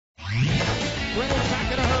Reynolds back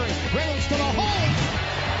in a hurry. Reynolds to the hole.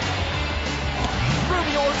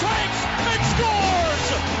 Rubio takes and scores!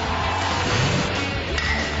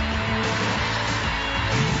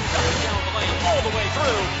 Down the lane all the way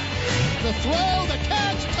through. The throw, the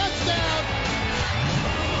catch, touchdown!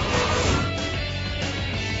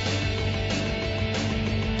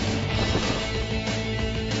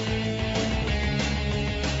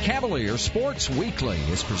 Cavalier Sports Weekly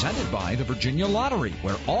is presented by the Virginia Lottery,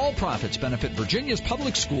 where all profits benefit Virginia's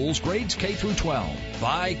public schools grades K through 12.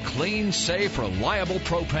 Buy clean, safe, reliable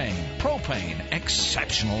propane. Propane,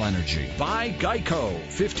 exceptional energy. Buy Geico.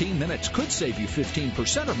 15 minutes could save you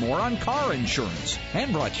 15% or more on car insurance.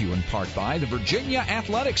 And brought to you in part by the Virginia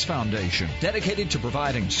Athletics Foundation, dedicated to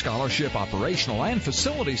providing scholarship, operational, and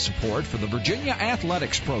facility support for the Virginia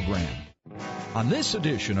Athletics Program. On this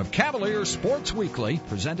edition of Cavalier Sports Weekly,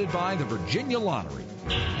 presented by the Virginia Lottery. In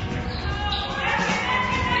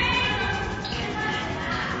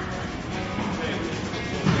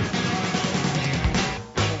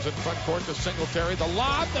front court to Singletary. The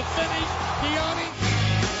lob, the finish. Gianni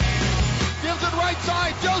gives it right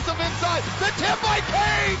side. Joseph inside. The tip by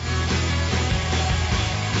Kane.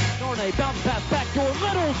 Dornay bounce pass backdoor.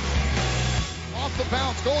 Reynolds. Off the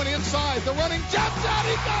bounce, going inside. The running jumps out.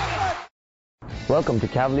 He got it. Welcome to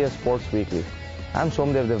Cavalier Sports Weekly. I'm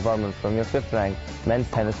Somdev Devvarman from your 5th-ranked men's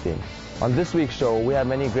tennis team. On this week's show, we have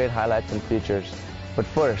many great highlights and features. But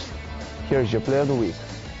first, here's your Play of the Week.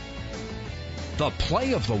 The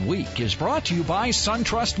Play of the Week is brought to you by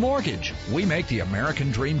SunTrust Mortgage. We make the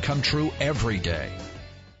American dream come true every day.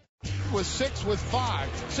 With 6 with 5.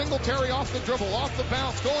 Singletary off the dribble, off the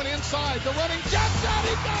bounce, going inside. The running jumps out.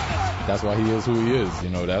 He got it. That's why he is who he is. You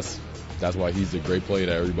know, that's why he's a great player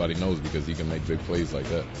that everybody knows, because he can make big plays like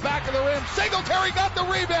that. Back of the rim. Singletary got the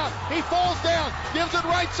rebound. He falls down. Gives it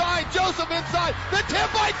right side. Joseph inside. The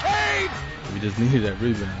tip by Kane. We just needed that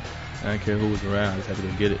rebound. I didn't care who was around. I just had to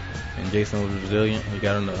go get it. And Jason was resilient. He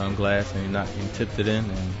got on the glass and he tipped it in,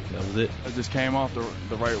 and that was it. It just came off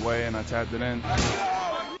the right way, and I tapped it in.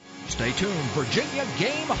 Stay tuned. Virginia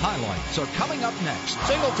game highlights are coming up next.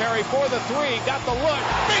 Singletary for the 3. Got the look.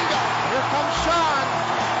 Bingo. Here comes Sean.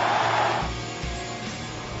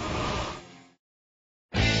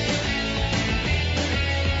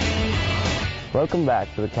 Welcome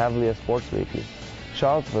back to the Cavalier Sports Weekly.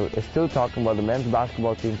 Charlottesville is still talking about the men's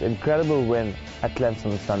basketball team's incredible win at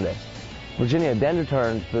Clemson Sunday. Virginia then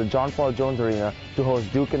returned to the John Paul Jones Arena to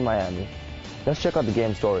host Duke in Miami. Let's check out the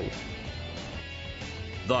game stories.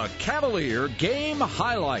 The Cavalier game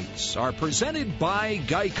highlights are presented by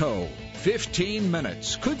Geico. 15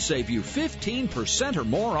 minutes could save you 15% or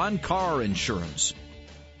more on car insurance.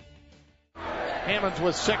 Hammonds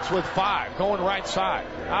with 6 with 5, going right side.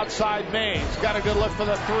 Outside Mays, got a good look for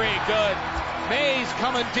the 3, good. Mays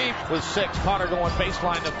coming deep with 6. Potter going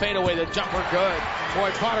baseline, the fadeaway, the jumper, good. Boy,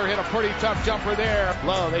 Potter hit a pretty tough jumper there.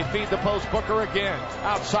 Low, they feed the post, Booker again.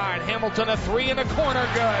 Outside, Hamilton a 3 in the corner,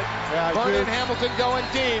 good. Yeah, Vernon Hamilton going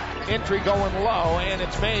deep, entry going low, and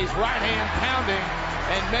it's Mays, right hand pounding,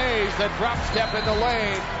 and Mays, the drop step in the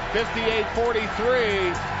lane,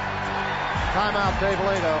 58-43. Timeout, Dave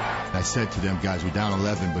Lato. I said to them, guys, we're down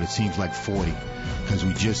 11, but it seems like 40 because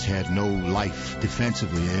we just had no life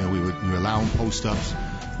defensively. We were allowing post-ups.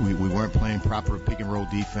 We weren't playing proper pick-and-roll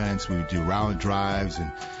defense. We would do round drives,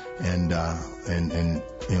 and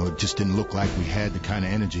you know, it just didn't look like we had the kind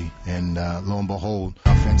of energy. And lo and behold,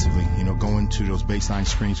 offensively, you know, going to those baseline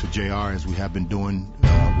screens for JR as we have been doing,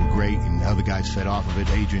 were great, and the other guys fed off of it.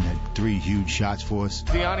 Adrian had 3 huge shots for us.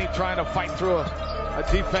 Gianni trying to fight through a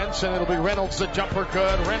defense, and it'll be Reynolds, the jumper,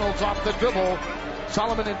 good. Reynolds off the dribble.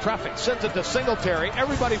 Solomon in traffic, sends it to Singletary.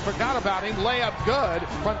 Everybody forgot about him. Layup good.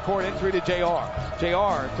 Front court entry to JR.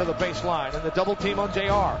 JR to the baseline, and the double team on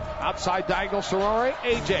JR. Outside diagonal, Sorori,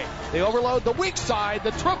 AJ. They overload the weak side,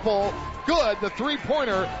 the triple. Good, the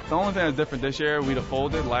 3-pointer. The only thing that's different this year, we'd have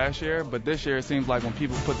folded last year, but this year it seems like when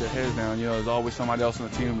people put their heads down, you know, there's always somebody else on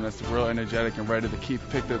the team that's real energetic and ready to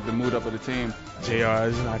pick the mood up of the team. JR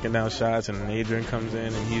is knocking down shots, and then Adrian comes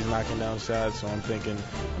in and he's knocking down shots. So I'm thinking,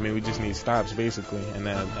 we just need stops basically, and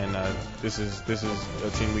this is a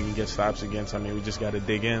team we can get stops against. We just got to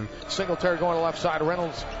dig in. Singletary going to left side.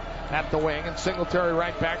 Reynolds at the wing, and Singletary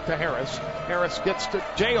right back to Harris. Harris gets to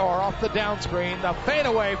JR off the down screen. The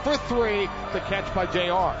fadeaway for 3. The catch by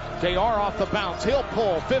JR. JR off the bounce. He'll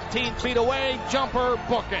pull 15 feet away. Jumper,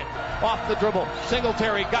 book it. Off the dribble.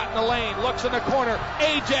 Singletary got in the lane. Looks in the corner.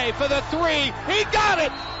 AJ for the 3. He got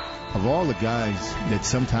it! Of all the guys that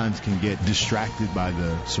sometimes can get distracted by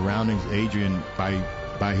the surroundings, Adrian,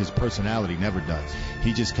 by his personality, never does.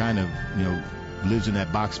 He just kind of, lives in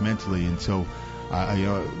that box mentally, and so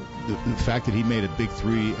The fact that he made a big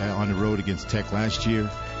three on the road against Tech last year,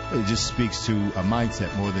 it just speaks to a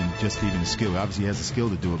mindset more than just even a skill. Obviously, he has the skill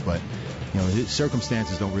to do it, but his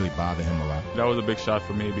circumstances don't really bother him a lot. That was a big shot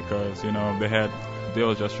for me because they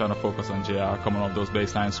were just trying to focus on JR coming off those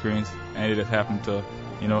baseline screens, and it just happened to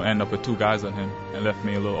end up with two guys on him and left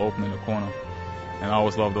me a little open in the corner. And I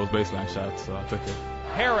always love those baseline shots, so I took it.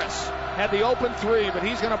 Harris had the open three, but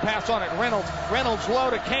he's going to pass on it. Reynolds low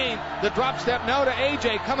to Kane. The drop step no to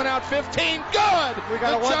AJ. Coming out 15. Good! We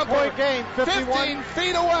got a 1-point game. 15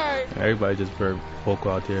 feet away. Everybody just very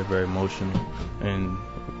vocal out there, very emotional. And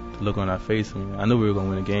the look on our face, I knew we were going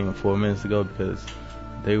to win the game 4 minutes ago because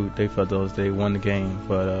they felt they won the game,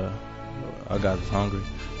 but our guys was hungry.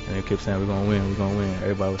 And they kept saying, we're going to win.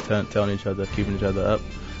 Everybody was telling each other, keeping each other up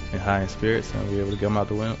and high in spirits, and we were able to get them out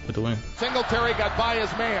with the win. Singletary got by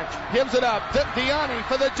his man, gives it up. Diani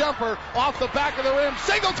for the jumper, off the back of the rim.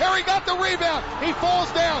 Singletary got the rebound. He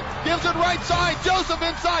falls down, gives it right side. Joseph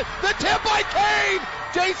inside. The tip by Kane.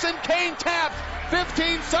 Jason Kane taps.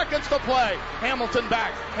 15 seconds to play. Hamilton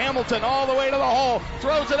back. Hamilton all the way to the hole.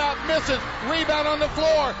 Throws it out, misses. Rebound on the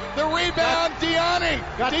floor. The rebound, Diani.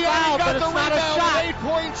 Diani got the rebound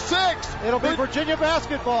with 8.6. It'll be Virginia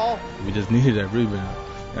basketball. We just needed that rebound.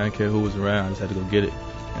 I didn't care who was around. I just had to go get it.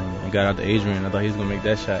 And got out to Adrian. I thought he was going to make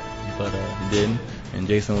that shot, but he didn't. And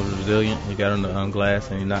Jason was resilient. He got on the glass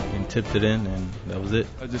and he tipped it in, and that was it.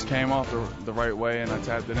 I just came off the right way and I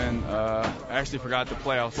tapped it in. I actually forgot to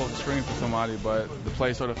play. I was supposed to screen for somebody, but the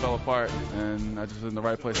play sort of fell apart, and I just was in the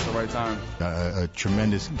right place at the right time. A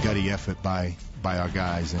tremendous gutty effort by our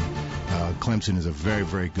guys, and Clemson is a very,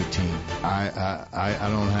 very good team. I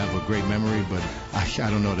don't have a great memory, but I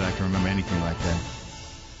don't know that I can remember anything like that.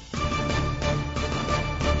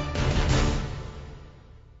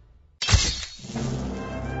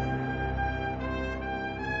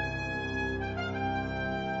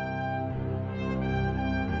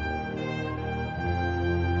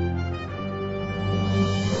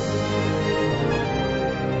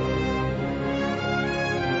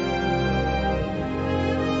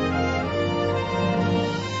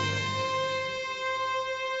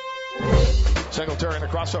 Singletary in the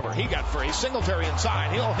crossover. He got free. Singletary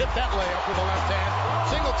inside. He'll hit that layup with the left hand.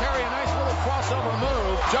 Singletary, a nice little crossover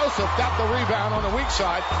move. Joseph got the rebound on the weak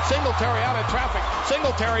side. Singletary out of traffic.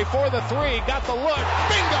 Singletary for the three. Got the look.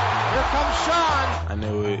 Bingo! Here comes Sean. I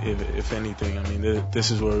knew if anything, this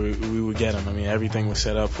is where we would get them. Everything was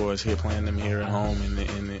set up for us here, playing them here at home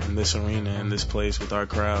in this arena, in this place with our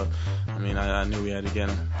crowd. I knew we had to get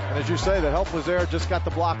them. And as you say, the help was there, just got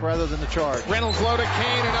the block rather than the charge. Reynolds low to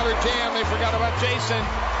Kane, another jam. They forgot about Jason.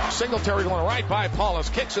 Singletary going right by Paulus,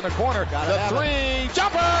 kicks in the corner. The three,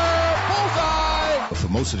 jumper, bullseye. For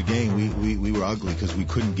most of the game, we were ugly because we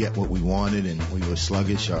couldn't get what we wanted, and we were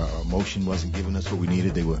sluggish. Our motion wasn't giving us what we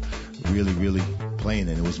needed. They were really, really playing,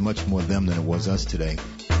 and it was much more them than it was us today.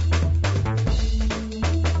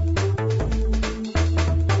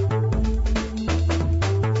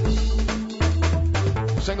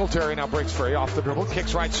 Singletary now breaks free off the dribble,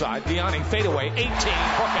 kicks right side. Diani fadeaway, 18, booking.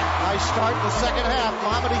 Nice start in the second half.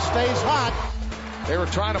 Mamadi stays hot. They were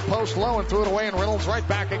trying to post low and threw it away, and Reynolds right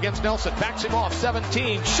back against Nelson. Backs him off,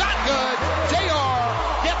 17. Shot good.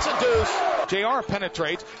 JR gets a deuce. JR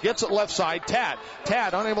penetrates, gets it left side. Tad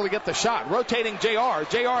unable to get the shot. Rotating JR.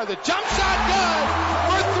 JR, the jump shot good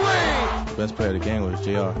for three. The best player of the game was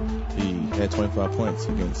JR. He had 25 points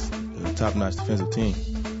against a top-notch defensive team,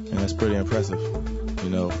 and that's pretty impressive.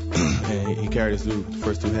 And he carried us through the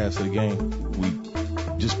first two halves of the game.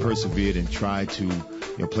 We just persevered and tried to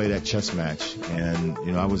play that chess match. And,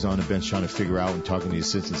 I was on the bench trying to figure out and talking to the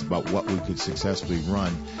assistants about what we could successfully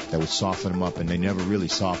run that would soften them up, and they never really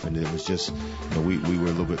softened it. It was just, we were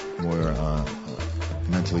a little bit more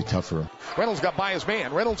mentally tougher. Reynolds got by his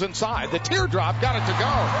man. Reynolds inside. The teardrop got it to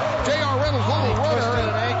go. J.R. Reynolds, little runner. Twisted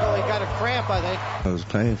an ankle. He got a cramp, I think. It was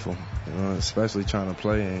painful, especially trying to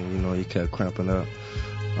play, and, he kept cramping up.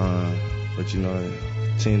 But, the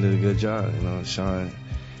team did a good job. Sean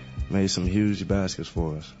made some huge baskets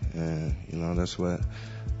for us. And, that's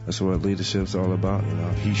what leadership's all about,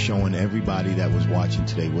 He's showing everybody that was watching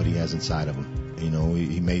today what he has inside of him.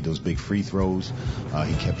 He made those big free throws.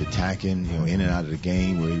 He kept attacking, in and out of the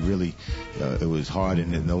game where he really, it was hard.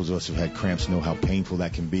 And those of us who had cramps know how painful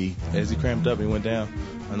that can be. As he cramped up and he went down,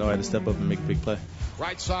 I know I had to step up and make a big play.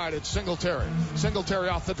 Right side, it's Singletary. Singletary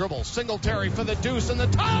off the dribble. Singletary for the deuce and the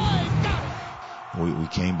tie. Got it. We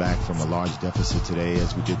came back from a large deficit today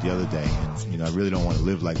as we did the other day. And, I really don't want to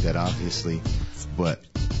live like that, obviously. But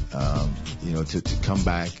To come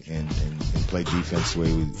back and play defense the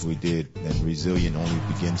way we did, and resilient only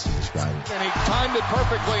begins to describe it. And he timed it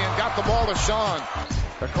perfectly and got the ball to Sean.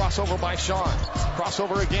 A crossover by Sean.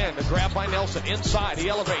 Crossover again. The grab by Nelson. Inside. He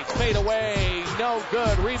elevates. Fade away. No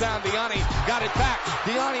good. Rebound. Diani got it back.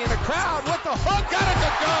 Diani in the crowd with the hook. Got it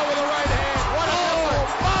to go with the right hand. What a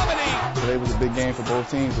vomiting. Today was a big game for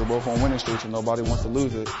both teams. We're both on winning streaks and nobody wants to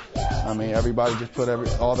lose it. I mean, everybody just put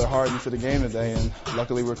all their heart into the game today, and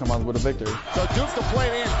luckily we're coming out with a victory. So Duke to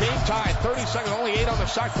play in. Game tied. 30 seconds. Only 8 on the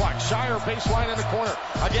shot clock. Shire baseline in the corner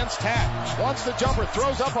against Tat. Wants the jumper.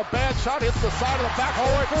 Throws up a bad shot. Hits the side of the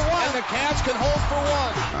backboard. And the Cavs can hold for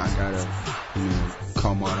one. I gotta,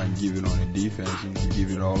 come out and give it on the defense and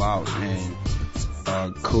give it all out.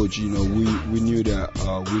 And Coach, we knew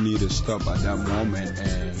that we needed to stop at that moment,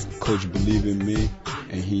 and Coach believed in me,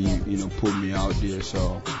 and he, put me out there.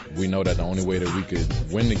 So we know that the only way that we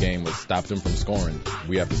could win the game was stop them from scoring.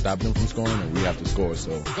 We have to stop them from scoring, and we have to score.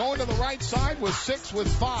 So going to the right side with 6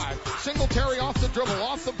 with 5. Singletary off the dribble,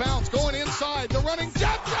 off the bounce, going inside. The running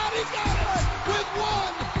jump shot, he got it with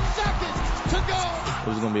 1 second to go. It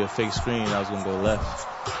was going to be a fake screen. I was going to go left,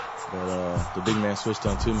 but the big man switched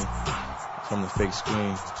on to me from the fake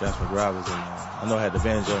screen. Jasper Graves, and I know I had the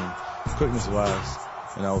advantage on him quickness-wise,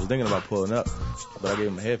 and I was thinking about pulling up, but I gave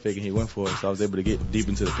him a head fake and he went for it, so I was able to get deep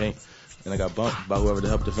into the paint. And I got bumped by whoever the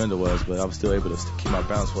help defender was, but I was still able to keep my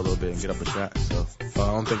balance for a little bit and get up a shot. So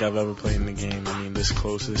I don't think I've ever played in the game. I mean, this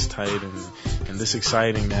close, this tight, and this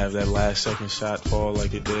exciting to have that last second shot fall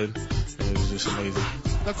like it did. It was just amazing.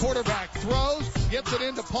 The quarterback throws, gets it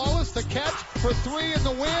into Paulus. The catch for 3 in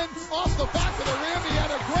the win. Off the back of the rim, he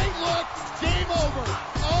had a great look. Game over.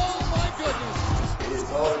 Oh my goodness. It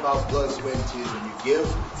is all about blood, sweat, and tears. When you give,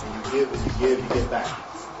 and you give, and you give, you get back.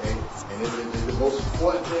 Okay? And it's the most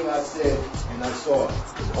important thing I said, and I saw it.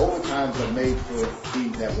 Overtimes are made for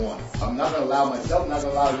teams that won. I'm not going to allow myself, I'm not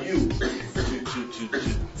going to allow you to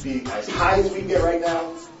be as high as we can get right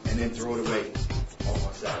now, and then throw it away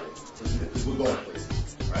on Saturday. Because we're going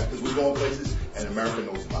places, right? Because we're going places, and America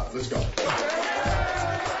knows about it. Let's go.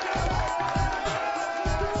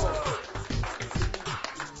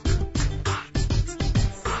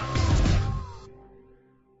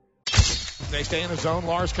 They stay in the zone.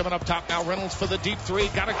 Lars coming up top now. Reynolds for the deep 3.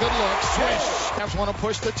 Got a good look. Swish. Cavs want to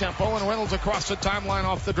push the tempo, and Reynolds across the timeline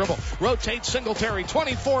off the dribble. Rotates Singletary.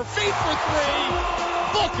 24 feet for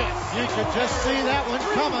 3. Book it. You could just see that one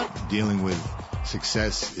coming. Dealing with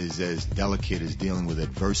success is as delicate as dealing with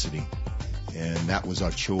adversity. And that was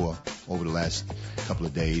our chore over the last couple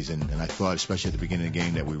of days. And I thought, especially at the beginning of the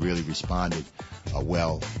game, that we really responded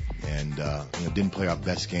well. And, didn't play our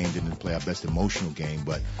best game, didn't play our best emotional game,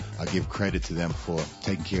 but I give credit to them for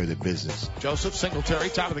taking care of their business. Joseph Singletary,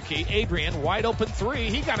 top of the key. Adrian, wide open 3.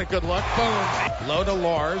 He got a good look. Boom. Low to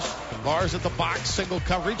Lars. Lars at the box, single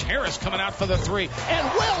coverage. Harris coming out for the 3. And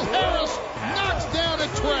Will Harris knocks down a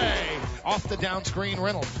tray. Off the down screen,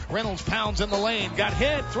 Reynolds. Reynolds pounds in the lane. Got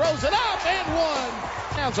hit, throws it up, and 1.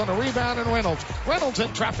 Cavs on the rebound, and Reynolds. Reynolds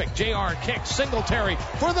in traffic. JR kicks. Singletary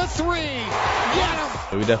for the 3. Get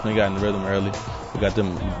him. We definitely got in the rhythm early. We got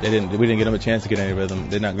them. We didn't get them a chance to get any rhythm.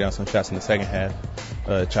 They knocked down some shots in the second half.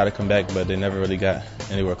 Tried to come back, but they never really got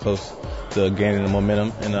anywhere close to gaining the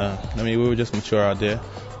momentum. And we were just mature out there.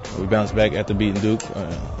 We bounced back after beating Duke,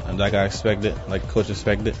 like I expected, like Coach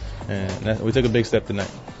expected, and we took a big step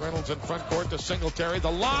tonight. Reynolds in front court to Singletary,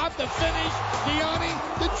 the lob, the finish,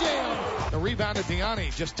 Diani, the jam. The rebound to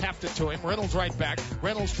Diani, just tapped it to him. Reynolds right back.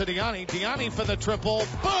 Reynolds to Diani. Diani for the triple.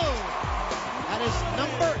 Boom! That is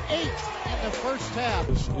number 8 in the first half.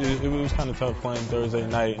 It was kind of tough playing Thursday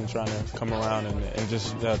night and trying to come around and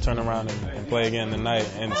just turn around and play again tonight.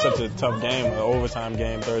 And such a tough game, an overtime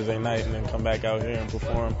game Thursday night, and then come back out here and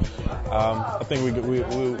perform. I think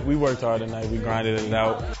we worked hard tonight. We grinded it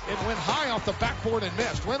out. It went high off the backboard and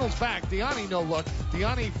missed. Reynolds back. Diani no look.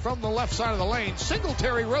 Diani from the left side of the lane.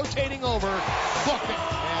 Singletary rotating over. Book it.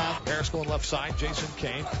 Yeah. Harris going left side. Jason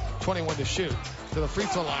Kane. 21 to shoot. To the free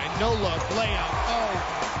throw line. No look. Layup.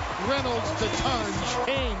 Oh. Reynolds to Tunge.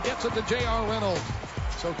 Kane gets it to J.R. Reynolds.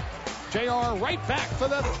 So J.R. right back for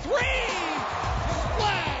the 3.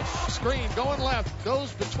 Flash. Screen going left.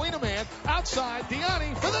 Goes between a man. Outside.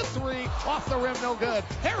 Diani for the 3. Off the rim. No good.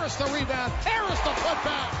 Harris the rebound. Harris the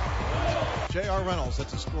putback. J.R. Reynolds at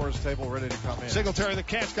the scorer's table ready to come in. Singletary the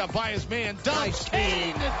catch got by his man. Dunks.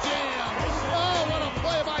 Kane the jam. Oh, what a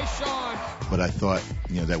play by Sean. But I thought,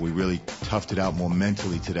 that we really toughed it out more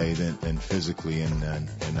mentally today than physically, and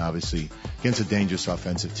obviously against a dangerous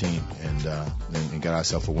offensive team, and got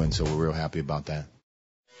ourselves a win. So we're real happy about that.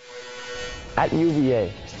 At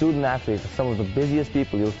UVA, student athletes are some of the busiest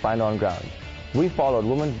people you'll find on ground. We followed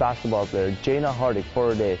women's basketball player Jana Hardick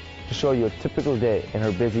for a day to show you a typical day in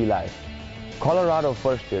her busy life. Colorado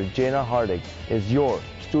first year Jana Hardick is your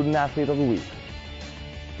Student Athlete of the Week.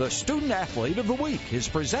 The Student Athlete of the Week is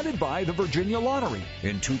presented by the Virginia Lottery.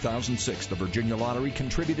 In 2006, the Virginia Lottery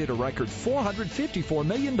contributed a record $454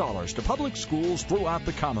 million to public schools throughout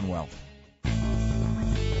the Commonwealth.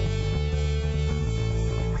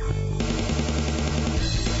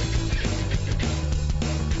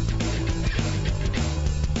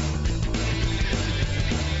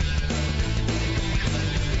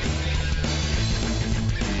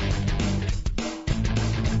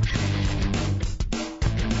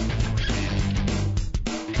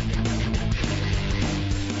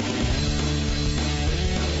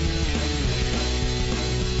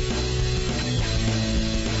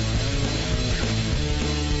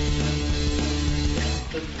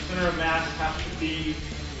 Of mass has to be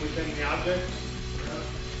within the object?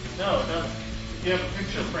 No, it doesn't. If you have a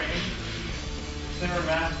picture frame, the center of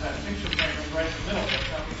mass of that picture frame is right in the middle.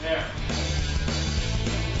 There's nothing there.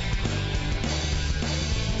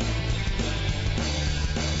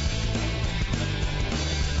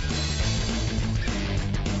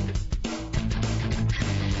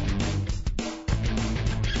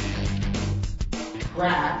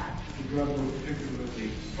 Crack, the drug we're particularly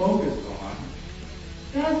focused on,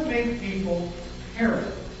 does make people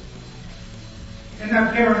paranoid. And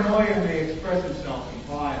that paranoia may express itself in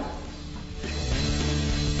violence.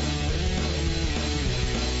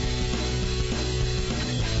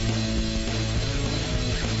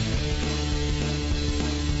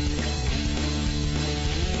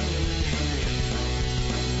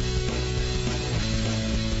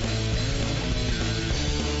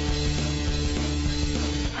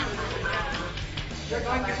 You're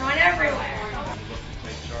going to run everywhere.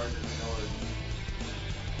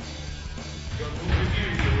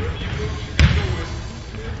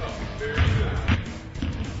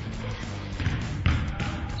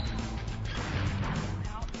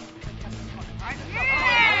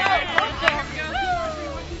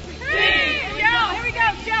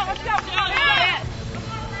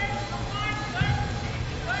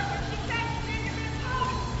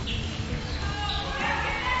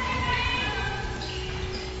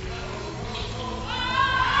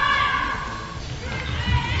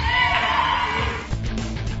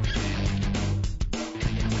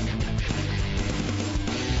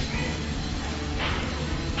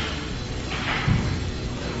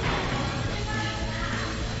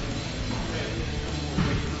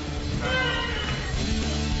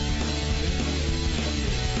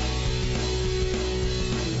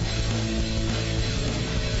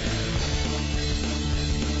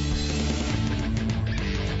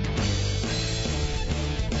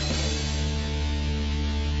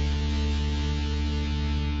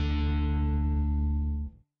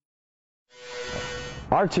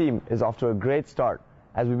 Our team is off to a great start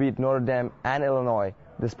as we beat Notre Dame and Illinois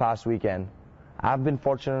this past weekend. I've been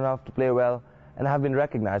fortunate enough to play well and have been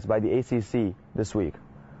recognized by the ACC this week.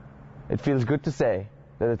 It feels good to say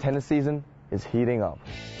that the tennis season is heating up.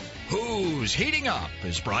 Who's Heating Up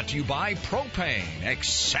is brought to you by Propane,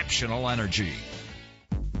 exceptional energy.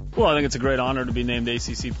 Well, I think it's a great honor to be named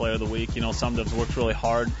ACC Player of the Week. You know, Sumdub's worked really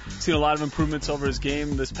hard. Seen a lot of improvements over his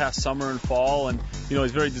game this past summer and fall, and, you know,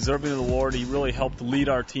 he's very deserving of the award. He really helped lead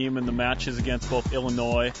our team in the matches against both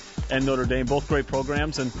Illinois and Notre Dame, both great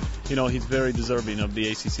programs, and, you know, he's very deserving of the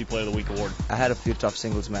ACC Player of the Week award. I had a few tough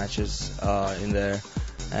singles matches in there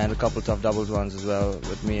and a couple tough doubles ones as well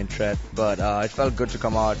with me and Tret, but it felt good to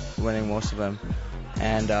come out winning most of them.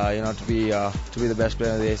 And you know, to be the best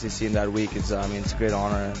player in the ACC in that week is, it's a great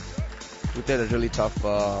honor. We played a really tough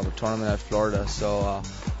tournament at Florida, so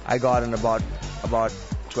I got in about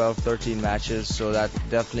 12, 13 matches. So that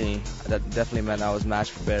definitely meant I was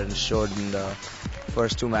match prepared and showed in the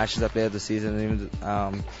first two matches I played of the season.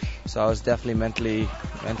 So I was definitely mentally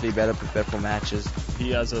better prepared for matches.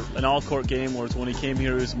 He has an all-court game, whereas when he came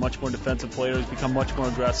here, he was a much more defensive player. He's become much more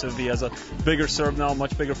aggressive. He has a bigger serve now,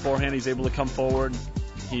 much bigger forehand. He's able to come forward.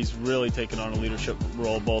 He's really taken on a leadership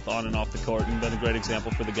role both on and off the court and been a great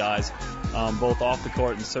example for the guys, both off the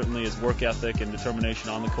court and certainly his work ethic and determination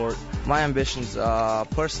on the court. My ambitions,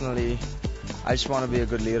 personally, I just want to be a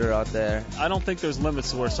good leader out there. I don't think there's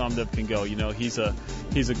limits to where Sumdub can go. You know, he's a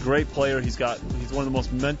great player. He's one of the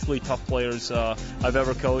most mentally tough players I've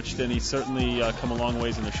ever coached, and he's certainly come a long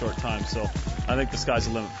ways in a short time. So I think the sky's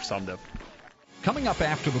the limit for Sumdub. Coming up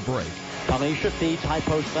after the break. Palacia feeds, high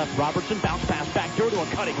post left. Robertson bounce pass back door to a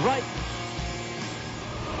cutting right.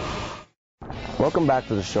 Welcome back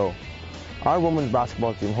to the show. Our women's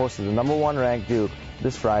basketball team hosted the #1 ranked Duke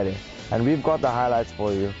this Friday, and we've got the highlights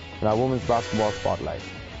for you in our Women's Basketball Spotlight.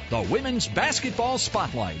 The Women's Basketball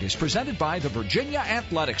Spotlight is presented by the Virginia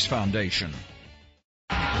Athletics Foundation.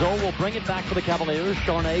 Zoe will bring it back for the Cavaliers.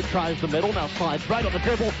 Charnay tries the middle, now slides right on the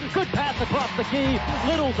dribble. Good pass across the key.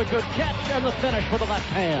 Little's a good catch, and the finish with the left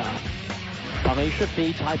hand. Kamisha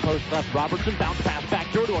feeds high post left. Robertson bounce pass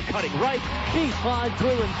back door to a cutting right. She slides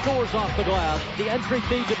through and scores off the glass. The entry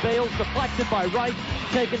feed to Bales, deflected by Wright,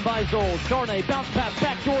 taken by Zoll. Charnay bounce pass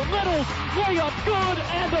back door. Little's layup good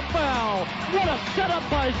and a foul. What a setup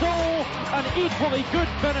by Zoll. An equally good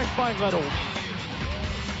finish by Little's.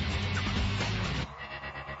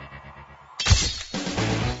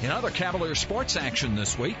 In other Cavalier sports action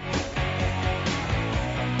this week,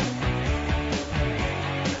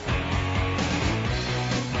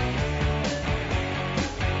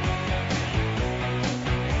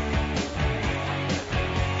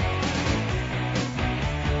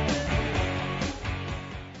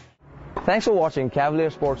 Thanks for watching Cavalier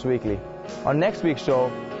Sports Weekly. On next week's show,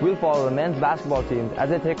 we'll follow the men's basketball teams as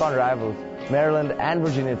they take on rivals Maryland and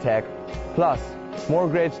Virginia Tech, plus more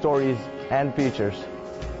great stories and features.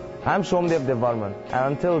 I'm Somdev Devarman,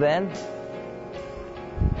 and until then,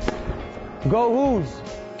 go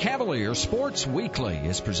Hoos! Cavalier Sports Weekly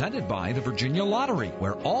is presented by the Virginia Lottery,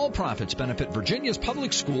 where all profits benefit Virginia's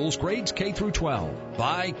public schools grades K through 12.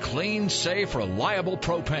 By clean, safe, reliable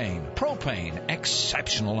propane. Propane,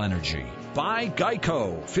 exceptional energy. By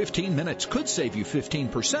Geico. 15 minutes could save you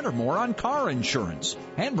 15% or more on car insurance.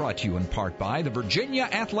 And brought to you in part by the Virginia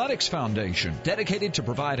Athletics Foundation, dedicated to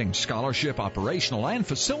providing scholarship, operational, and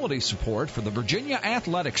facility support for the Virginia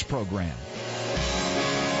Athletics program.